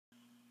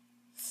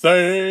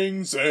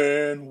Things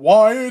in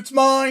Wyatt's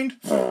mind.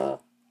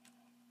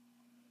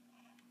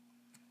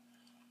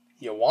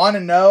 You want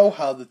to know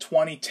how the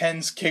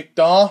 2010s kicked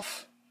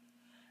off?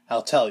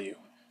 I'll tell you.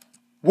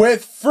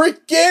 With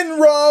freaking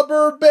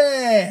rubber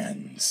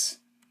bands!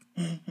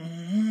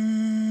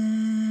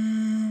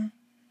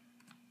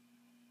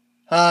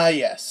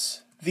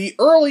 Yes. The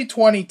early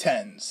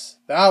 2010s.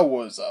 That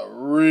was a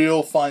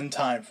real fun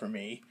time for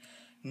me.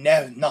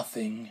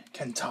 Nothing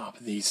can top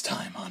these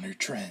time-honored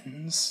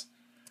trends.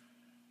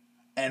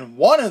 And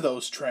one of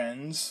those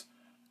trends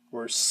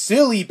were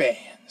silly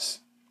bands.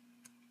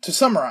 To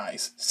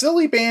summarize,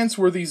 silly bands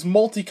were these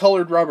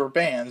multicolored rubber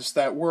bands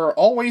that were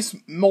always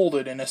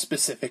molded in a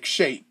specific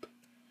shape.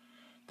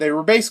 They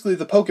were basically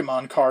the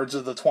Pokemon cards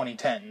of the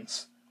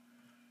 2010s.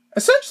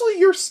 Essentially,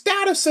 your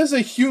status as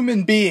a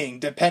human being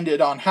depended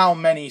on how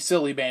many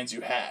silly bands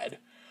you had.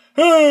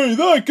 Hey,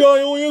 that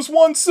guy only has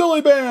one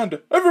silly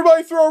band!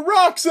 Everybody throw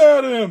rocks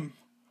at him!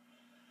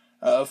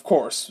 Of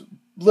course,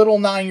 little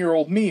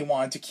 9-year-old me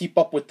wanted to keep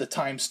up with the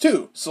times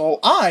too, so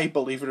I,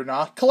 believe it or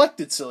not,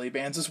 collected silly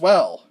bands as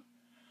well.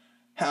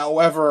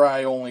 However,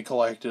 I only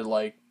collected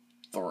like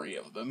 3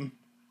 of them.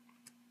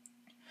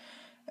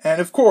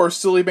 And of course,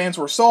 silly bands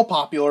were so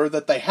popular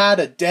that they had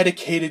a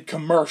dedicated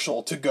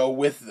commercial to go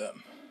with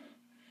them.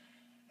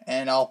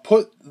 And I'll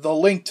put the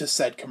link to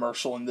said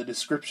commercial in the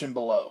description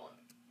below.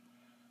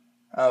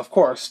 Of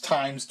course,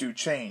 times do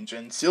change,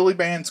 and silly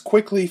bands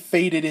quickly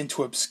faded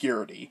into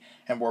obscurity,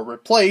 and were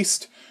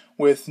replaced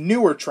with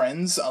newer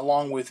trends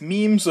along with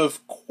memes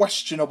of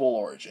questionable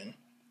origin.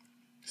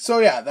 So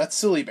yeah, that's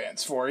silly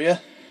bands for you.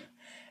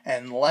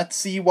 And let's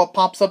see what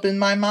pops up in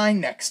my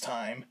mind next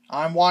time.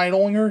 I'm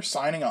Wyatt,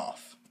 signing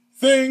off.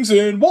 Things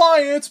in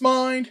Wyatt's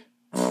mind!